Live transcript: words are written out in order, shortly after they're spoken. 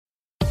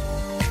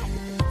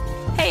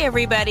Hey,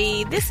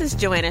 everybody. This is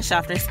Joanna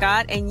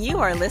Schaffner-Scott, and you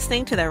are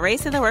listening to the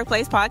Race in the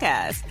Workplace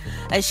podcast,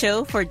 a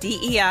show for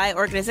DEI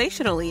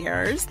organizational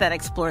leaders that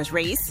explores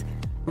race,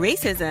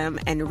 racism,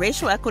 and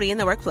racial equity in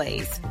the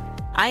workplace.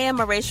 I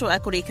am a racial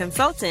equity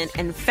consultant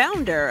and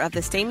founder of the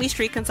Stamey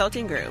Street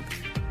Consulting Group,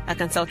 a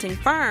consulting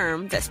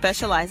firm that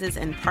specializes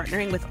in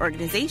partnering with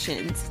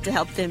organizations to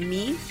help them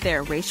meet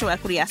their racial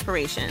equity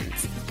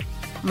aspirations.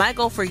 My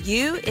goal for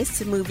you is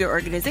to move your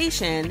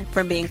organization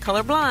from being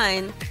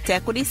colorblind to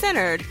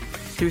equity-centered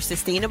through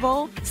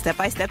sustainable,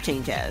 step-by-step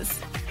changes.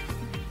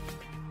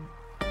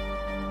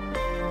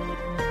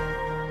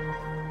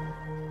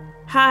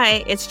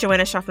 Hi, it's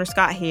Joanna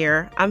Schaffner-Scott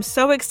here. I'm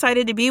so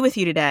excited to be with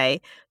you today.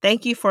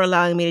 Thank you for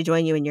allowing me to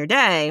join you in your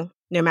day,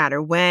 no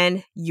matter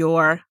when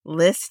you're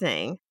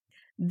listening.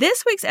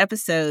 This week's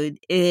episode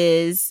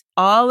is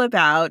all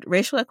about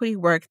racial equity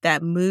work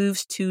that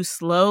moves too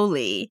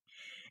slowly,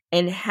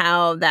 and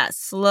how that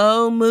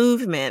slow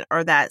movement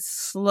or that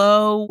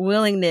slow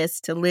willingness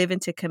to live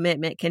into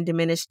commitment can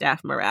diminish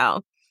staff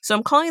morale. So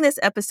I'm calling this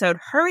episode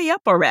Hurry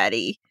Up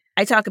Already.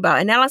 I talk about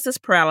analysis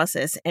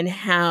paralysis and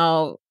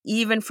how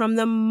even from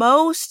the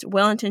most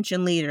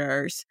well-intentioned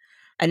leaders,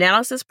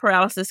 analysis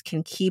paralysis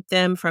can keep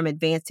them from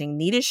advancing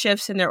needed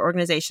shifts in their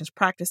organization's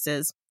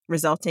practices,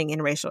 resulting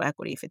in racial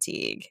equity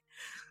fatigue.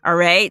 All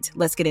right,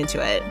 let's get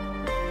into it.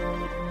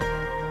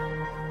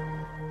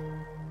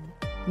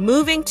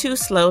 Moving too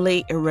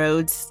slowly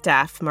erodes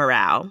staff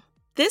morale.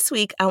 This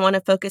week, I want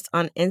to focus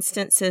on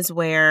instances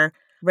where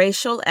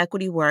racial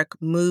equity work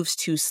moves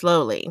too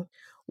slowly,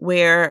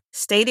 where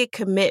stated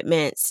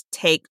commitments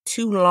take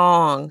too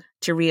long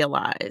to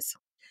realize.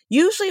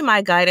 Usually,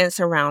 my guidance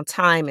around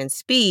time and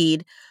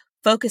speed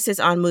focuses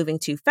on moving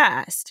too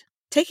fast.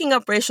 Taking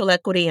up racial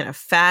equity in a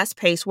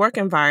fast-paced work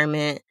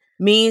environment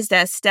means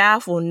that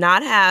staff will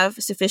not have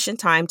sufficient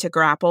time to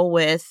grapple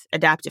with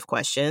adaptive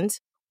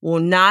questions, will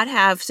not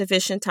have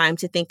sufficient time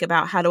to think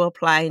about how to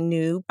apply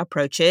new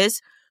approaches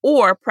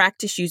or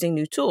practice using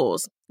new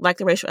tools, like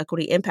the racial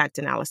equity impact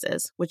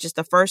analysis, which is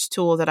the first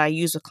tool that I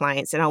use with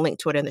clients, and I'll link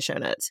to it in the show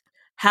notes.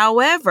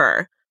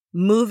 However,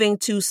 moving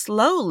too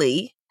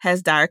slowly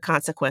has dire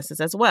consequences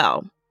as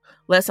well.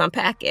 Let's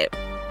unpack it.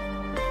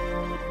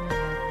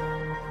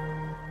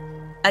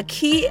 A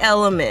key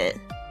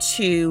element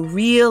to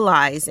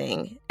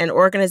realizing an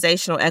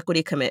organizational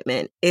equity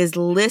commitment is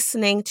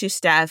listening to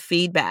staff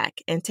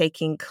feedback and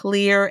taking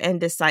clear and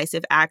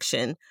decisive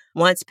action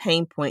once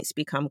pain points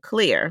become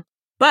clear.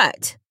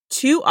 But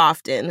too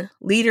often,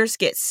 leaders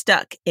get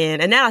stuck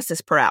in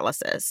analysis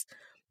paralysis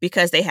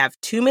because they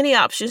have too many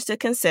options to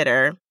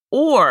consider,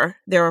 or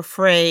they're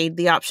afraid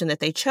the option that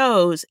they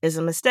chose is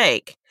a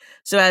mistake.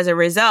 So as a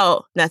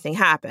result, nothing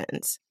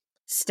happens.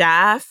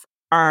 Staff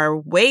are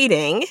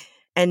waiting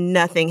and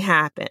nothing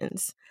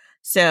happens.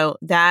 So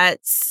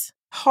that's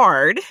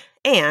hard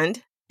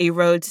and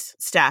erodes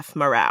staff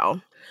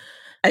morale.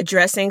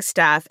 Addressing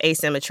staff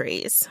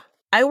asymmetries.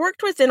 I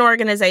worked with an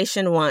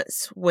organization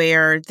once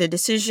where the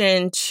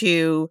decision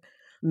to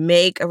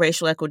make a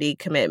racial equity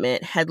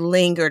commitment had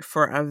lingered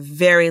for a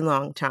very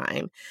long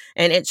time.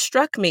 And it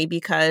struck me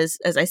because,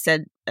 as I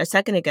said a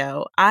second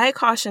ago, I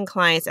caution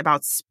clients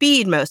about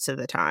speed most of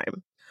the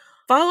time.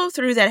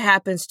 Follow-through that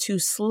happens too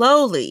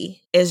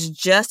slowly is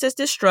just as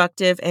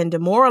destructive and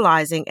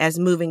demoralizing as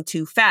moving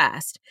too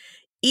fast,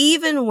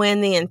 even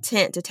when the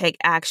intent to take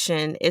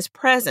action is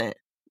present.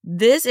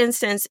 This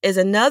instance is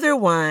another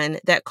one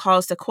that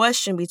calls the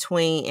question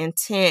between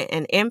intent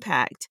and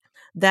impact,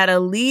 that a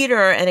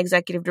leader and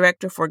executive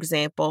director, for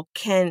example,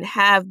 can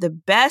have the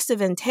best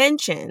of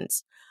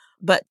intentions,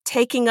 but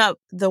taking up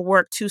the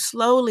work too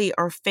slowly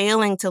or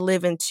failing to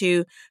live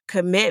into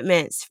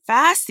commitments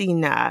fast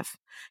enough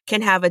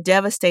can have a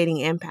devastating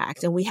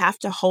impact, and we have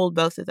to hold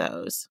both of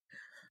those.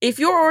 If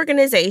your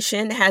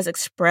organization has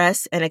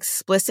expressed an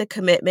explicit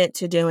commitment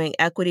to doing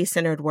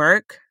equity-centered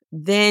work,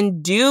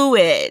 then do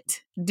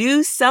it.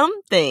 Do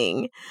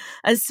something,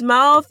 a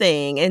small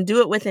thing, and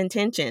do it with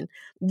intention.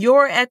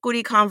 Your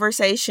equity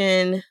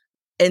conversation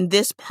in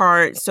this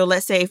part, so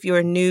let's say if you're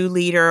a new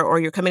leader or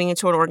you're coming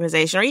into an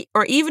organization,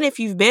 or even if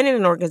you've been in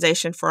an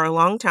organization for a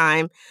long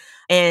time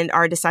and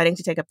are deciding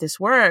to take up this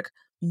work,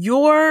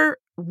 your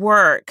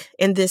work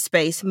in this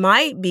space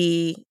might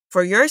be,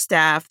 for your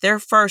staff, their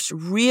first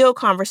real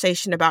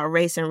conversation about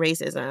race and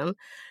racism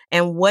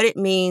and what it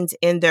means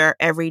in their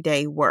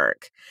everyday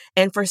work.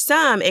 And for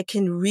some, it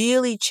can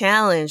really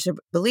challenge their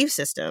belief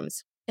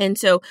systems. And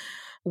so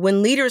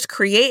when leaders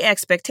create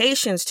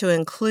expectations to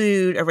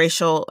include a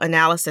racial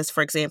analysis,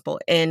 for example,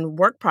 in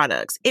work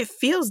products, it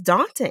feels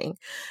daunting.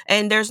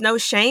 And there's no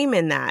shame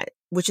in that,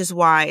 which is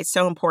why it's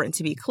so important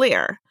to be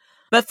clear.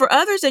 But for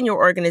others in your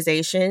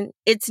organization,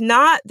 it's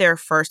not their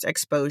first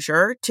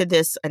exposure to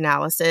this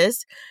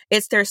analysis.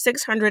 It's their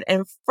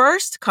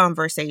 601st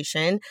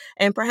conversation,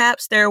 and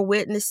perhaps they're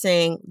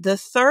witnessing the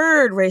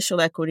third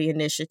racial equity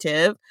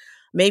initiative.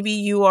 Maybe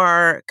you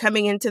are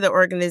coming into the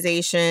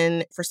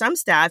organization. For some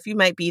staff, you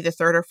might be the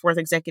third or fourth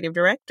executive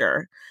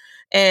director.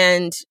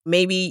 And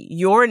maybe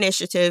your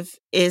initiative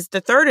is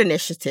the third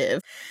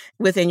initiative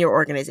within your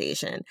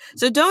organization.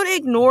 So don't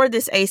ignore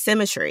this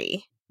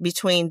asymmetry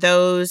between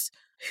those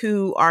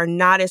who are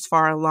not as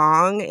far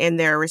along in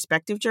their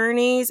respective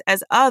journeys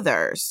as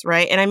others,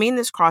 right? And I mean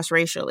this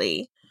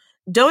cross-racially.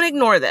 Don't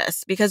ignore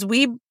this because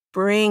we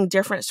bring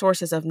different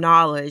sources of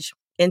knowledge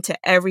into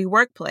every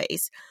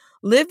workplace.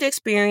 Lived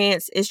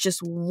experience is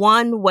just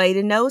one way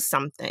to know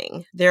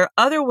something. There are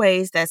other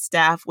ways that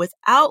staff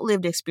without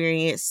lived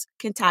experience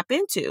can tap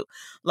into,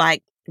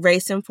 like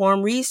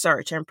race-informed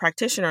research and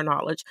practitioner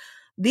knowledge.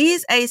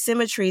 These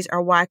asymmetries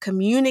are why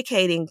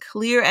communicating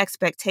clear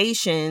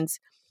expectations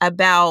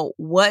about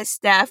what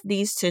staff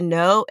needs to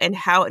know and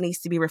how it needs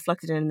to be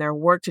reflected in their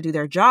work to do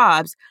their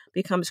jobs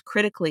becomes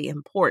critically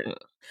important.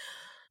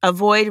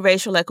 Avoid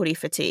racial equity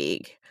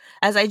fatigue.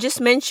 As I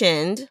just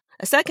mentioned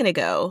a second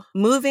ago,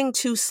 moving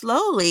too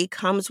slowly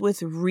comes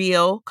with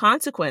real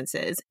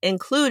consequences,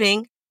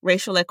 including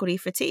racial equity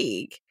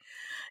fatigue.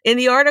 In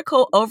the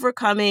article,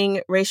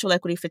 Overcoming Racial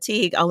Equity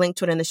Fatigue, I'll link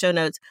to it in the show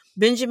notes,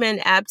 Benjamin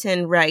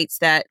Abton writes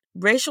that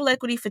racial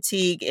equity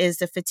fatigue is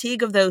the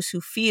fatigue of those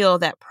who feel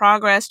that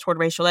progress toward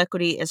racial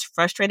equity is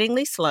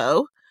frustratingly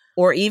slow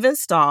or even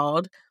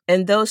stalled,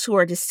 and those who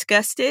are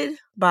disgusted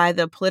by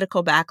the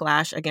political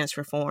backlash against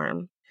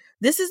reform.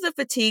 This is the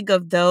fatigue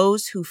of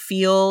those who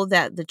feel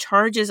that the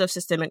charges of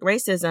systemic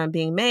racism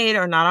being made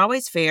are not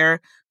always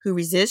fair, who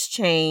resist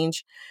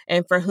change,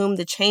 and for whom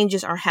the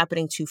changes are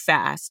happening too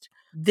fast.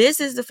 This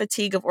is the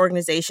fatigue of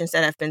organizations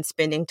that have been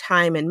spending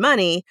time and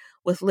money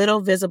with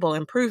little visible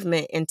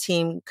improvement in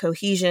team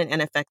cohesion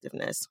and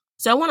effectiveness.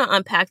 So I want to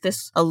unpack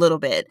this a little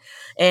bit.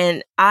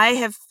 And I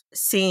have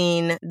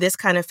seen this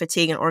kind of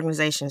fatigue in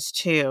organizations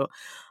too.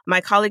 My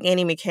colleague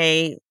Annie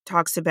McKay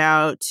talks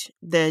about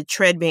the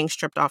tread being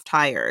stripped off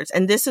tires.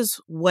 And this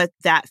is what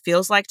that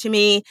feels like to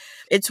me.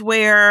 It's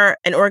where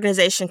an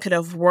organization could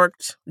have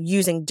worked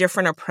using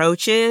different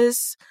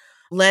approaches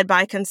led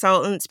by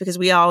consultants, because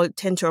we all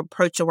tend to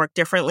approach the work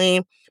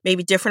differently,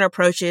 maybe different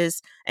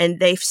approaches, and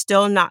they've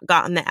still not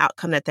gotten the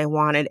outcome that they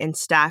wanted, and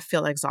staff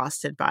feel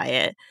exhausted by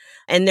it.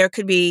 And there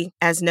could be,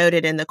 as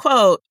noted in the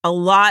quote, a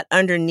lot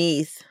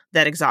underneath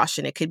that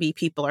exhaustion. It could be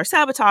people are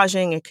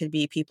sabotaging, it could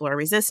be people are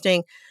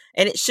resisting,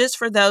 and it's just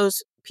for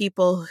those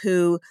people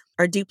who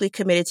are deeply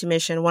committed to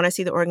mission, want to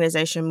see the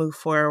organization move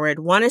forward,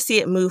 want to see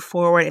it move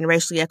forward in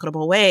racially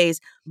equitable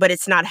ways, but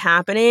it's not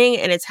happening,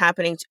 and it's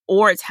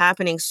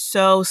happening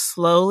so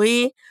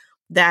slowly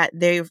that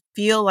they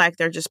feel like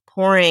they're just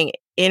pouring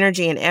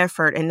energy and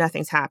effort and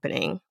nothing's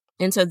happening.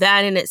 And so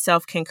that in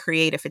itself can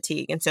create a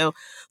fatigue. And so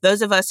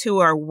those of us who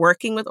are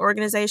working with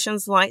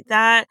organizations like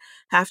that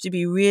have to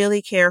be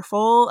really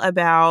careful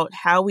about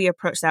how we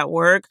approach that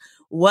work,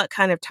 what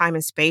kind of time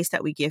and space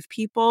that we give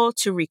people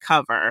to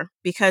recover,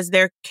 because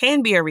there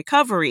can be a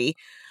recovery,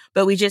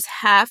 but we just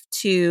have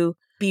to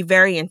be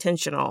very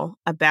intentional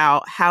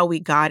about how we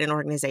guide an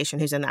organization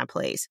who's in that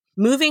place.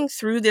 Moving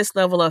through this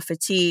level of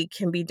fatigue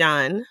can be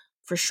done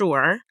for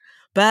sure,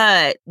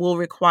 but will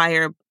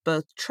require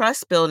both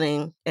trust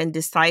building and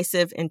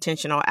decisive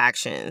intentional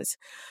actions.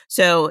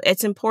 So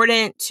it's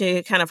important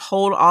to kind of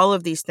hold all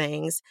of these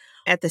things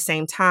at the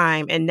same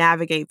time and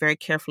navigate very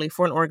carefully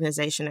for an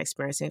organization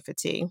experiencing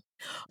fatigue.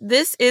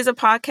 This is a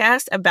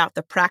podcast about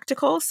the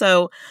practical.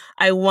 So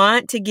I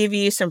want to give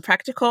you some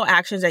practical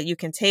actions that you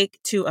can take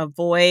to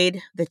avoid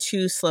the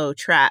too slow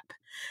trap.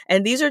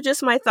 And these are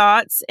just my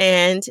thoughts,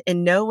 and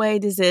in no way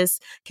does this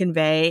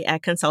convey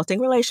consulting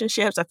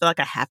relationships. I feel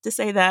like I have to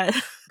say that.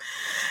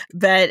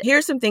 But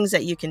here's some things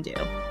that you can do.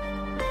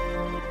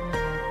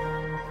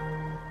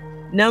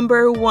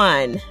 Number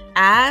 1,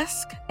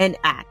 ask and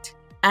act.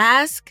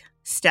 Ask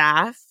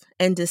staff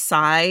and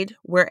decide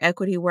where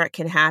equity work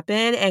can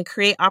happen, and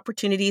create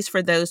opportunities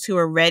for those who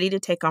are ready to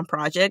take on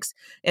projects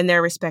in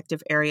their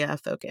respective area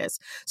of focus.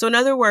 So in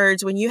other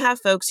words, when you have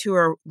folks who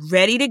are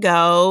ready to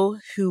go,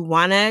 who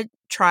want to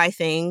try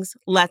things,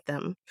 let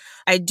them.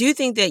 I do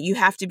think that you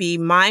have to be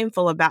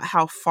mindful about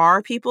how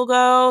far people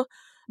go,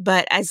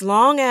 but as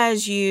long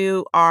as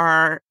you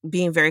are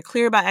being very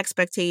clear about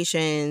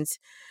expectations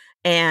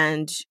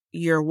and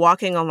you're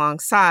walking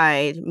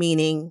alongside,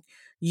 meaning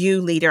you,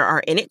 leader,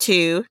 are in it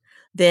too,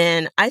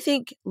 then I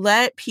think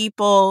let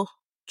people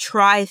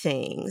try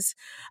things.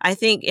 I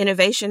think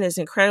innovation is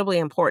incredibly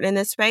important in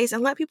this space,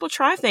 and let people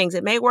try things.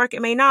 It may work,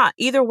 it may not.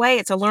 Either way,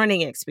 it's a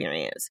learning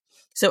experience.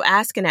 So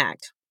ask and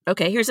act.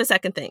 Okay, here's the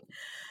second thing.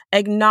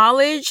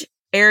 Acknowledge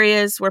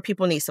areas where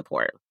people need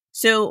support.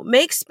 So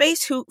make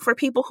space for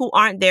people who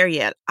aren't there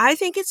yet. I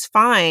think it's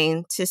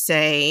fine to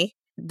say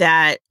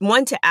that,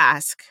 one, to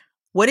ask,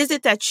 what is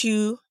it that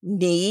you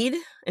need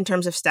in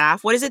terms of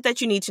staff? What is it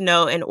that you need to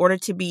know in order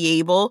to be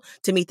able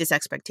to meet this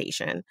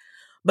expectation?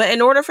 But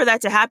in order for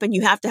that to happen,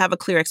 you have to have a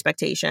clear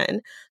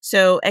expectation.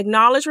 So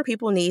acknowledge where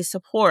people need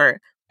support.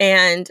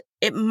 And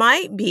it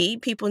might be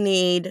people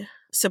need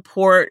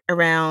support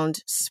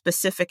around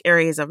specific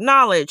areas of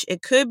knowledge.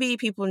 It could be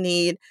people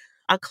need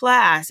a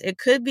class. It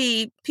could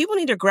be people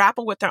need to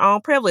grapple with their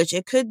own privilege.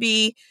 It could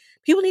be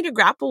people need to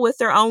grapple with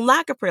their own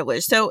lack of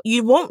privilege. So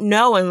you won't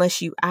know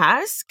unless you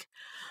ask.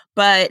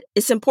 But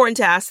it's important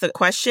to ask the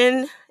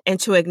question and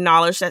to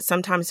acknowledge that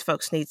sometimes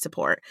folks need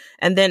support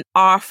and then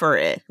offer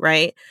it,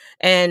 right?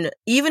 And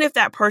even if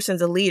that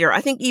person's a leader,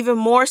 I think even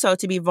more so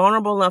to be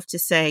vulnerable enough to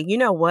say, you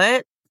know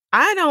what?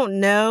 I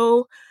don't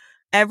know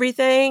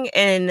everything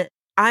and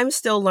I'm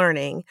still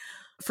learning.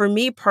 For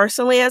me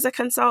personally, as a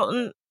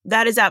consultant,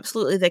 that is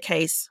absolutely the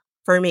case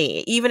for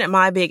me. Even at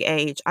my big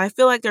age, I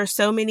feel like there's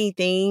so many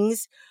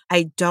things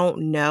I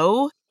don't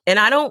know. And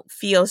I don't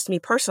feel, to me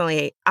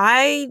personally,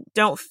 I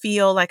don't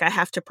feel like I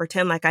have to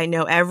pretend like I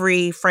know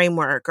every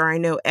framework or I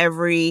know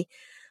every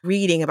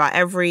reading about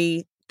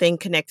everything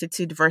connected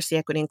to diversity,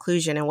 equity,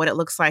 inclusion and what it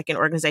looks like in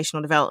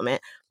organizational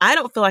development. I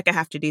don't feel like I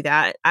have to do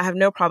that. I have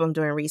no problem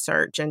doing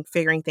research and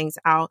figuring things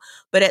out.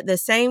 But at the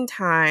same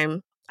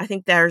time, I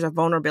think there's a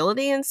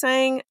vulnerability in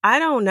saying, I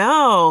don't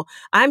know.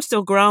 I'm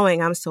still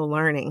growing. I'm still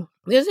learning.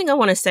 The other thing I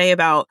want to say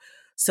about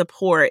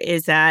support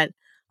is that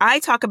I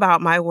talk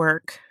about my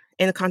work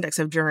in the context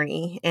of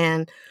journey.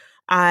 And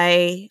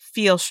I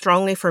feel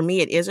strongly for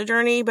me, it is a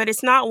journey, but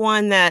it's not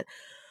one that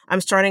I'm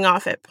starting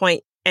off at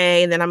point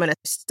A and then I'm going to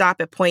stop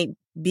at point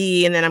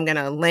B and then I'm going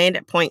to land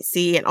at point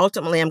C and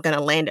ultimately I'm going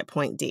to land at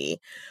point D.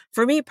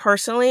 For me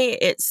personally,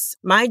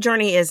 my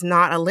journey is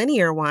not a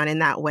linear one in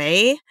that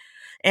way.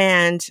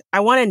 And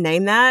I want to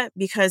name that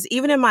because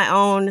even in my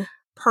own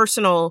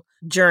personal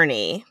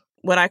journey,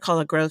 what I call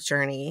a growth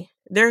journey,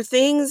 there are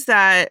things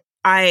that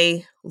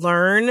I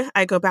learn,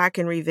 I go back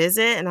and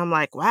revisit, and I'm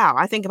like, wow,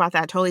 I think about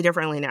that totally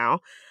differently now.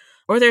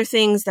 Or there are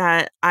things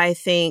that I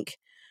think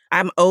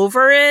I'm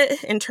over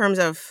it in terms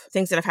of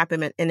things that have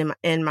happened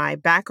in my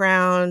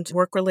background,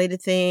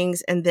 work-related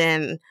things, and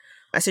then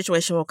a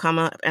situation will come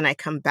up and I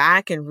come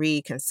back and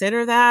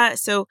reconsider that.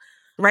 So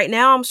right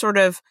now I'm sort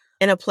of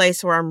in a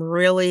place where I'm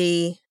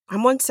really, I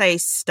wouldn't say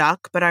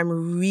stuck, but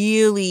I'm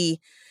really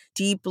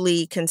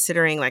deeply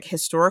considering like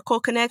historical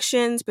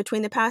connections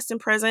between the past and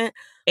present.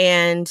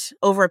 And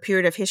over a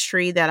period of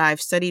history that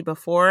I've studied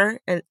before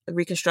and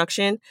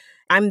Reconstruction,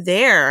 I'm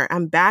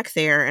back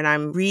there and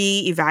I'm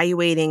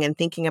re-evaluating and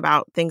thinking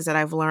about things that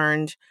I've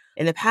learned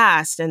in the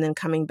past and then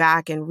coming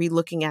back and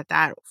re-looking at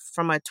that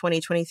from a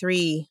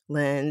 2023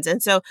 lens.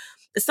 And so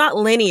it's not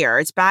linear.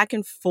 It's back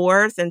and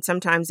forth. And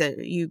sometimes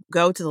you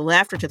go to the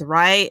left or to the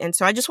right. And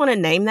so I just want to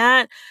name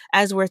that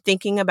as we're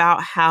thinking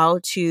about how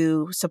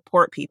to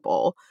support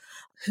people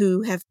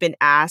who have been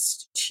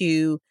asked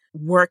to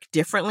work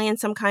differently in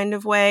some kind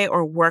of way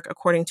or work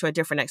according to a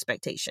different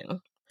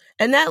expectation.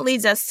 And that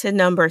leads us to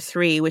number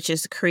 3, which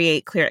is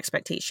create clear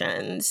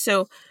expectations.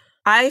 So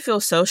I feel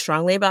so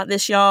strongly about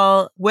this,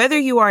 y'all. Whether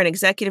you are an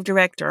executive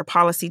director, a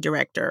policy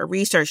director, a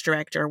research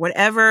director,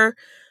 whatever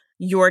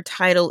your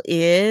title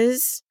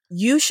is,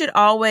 you should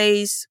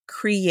always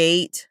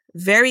create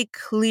very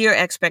clear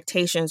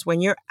expectations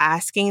when you're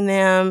asking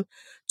them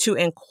to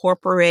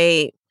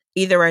incorporate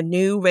either a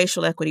new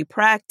racial equity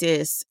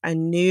practice, a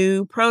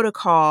new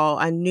protocol,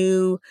 a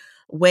new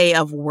way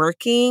of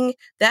working.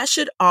 That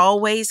should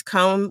always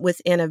come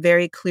within a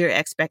very clear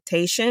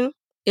expectation.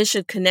 It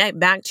should connect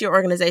back to your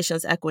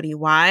organization's equity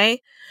why.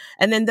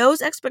 And then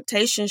those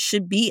expectations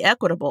should be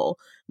equitable,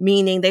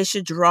 meaning they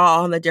should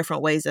draw on the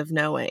different ways of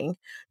knowing.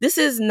 This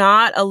is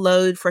not a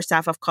load for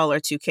staff of color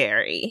to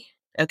carry.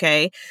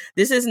 Okay.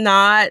 This is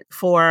not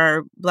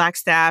for Black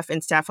staff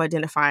and staff who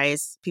identify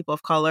as people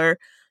of color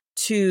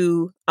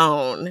to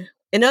own.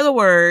 In other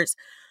words,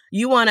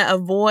 you want to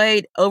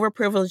avoid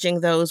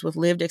overprivileging those with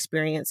lived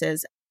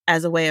experiences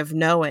as a way of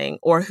knowing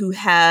or who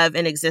have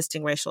an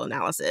existing racial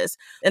analysis.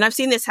 And I've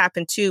seen this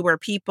happen too, where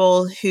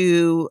people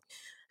who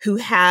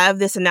have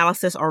this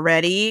analysis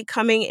already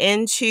coming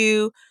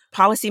into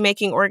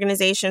policymaking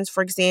organizations,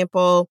 for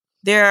example,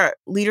 their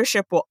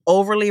leadership will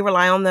overly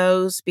rely on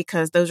those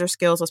because those are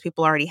skills those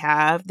people already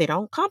have. They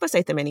don't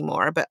compensate them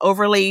anymore, but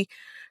overly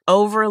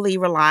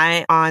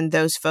rely on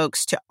those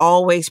folks to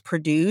always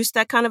produce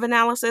that kind of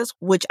analysis,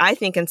 which I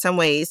think in some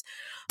ways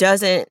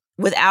doesn't,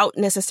 without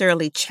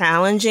necessarily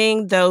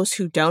challenging those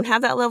who don't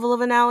have that level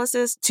of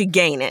analysis to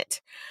gain it.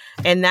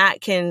 And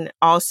that can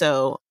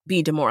also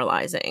be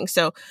demoralizing.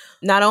 So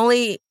not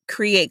only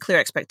create clear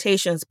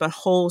expectations, but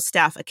hold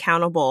staff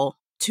accountable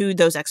to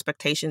those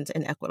expectations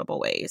in equitable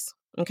ways.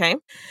 Okay.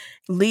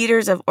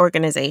 Leaders of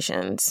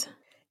organizations,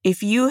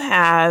 if you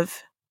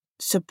have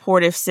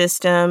supportive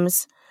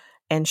systems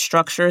and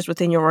structures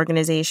within your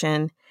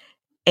organization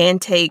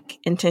and take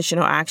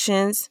intentional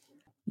actions,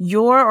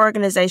 your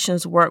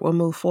organization's work will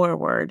move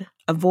forward,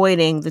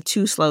 avoiding the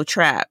too slow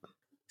trap.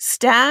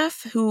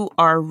 Staff who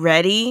are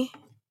ready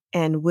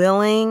and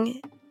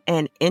willing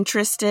and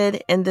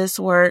interested in this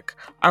work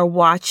are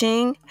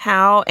watching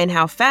how and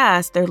how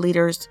fast their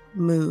leaders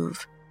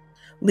move.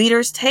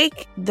 Leaders,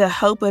 take the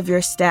hope of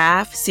your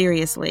staff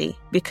seriously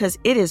because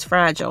it is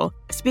fragile.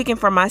 Speaking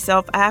for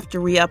myself, I have to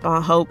re-up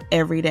on hope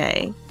every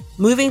day.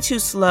 Moving too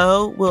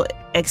slow will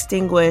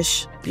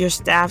extinguish your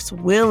staff's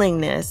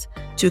willingness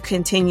to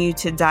continue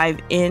to dive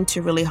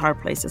into really hard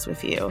places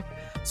with you.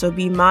 So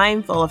be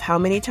mindful of how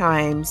many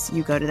times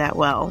you go to that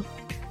well.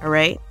 All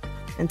right?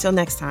 Until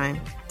next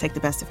time, take the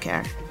best of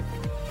care.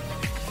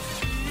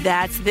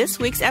 That's this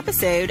week's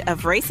episode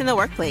of Race in the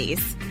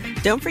Workplace.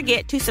 Don't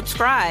forget to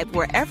subscribe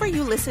wherever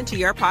you listen to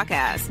your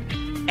podcast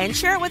and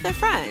share it with a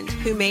friend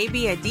who may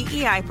be a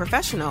DEI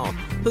professional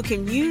who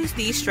can use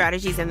these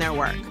strategies in their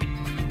work.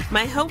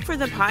 My hope for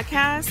the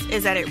podcast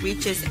is that it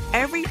reaches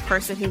every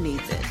person who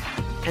needs it.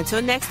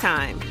 Until next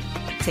time,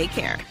 take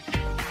care.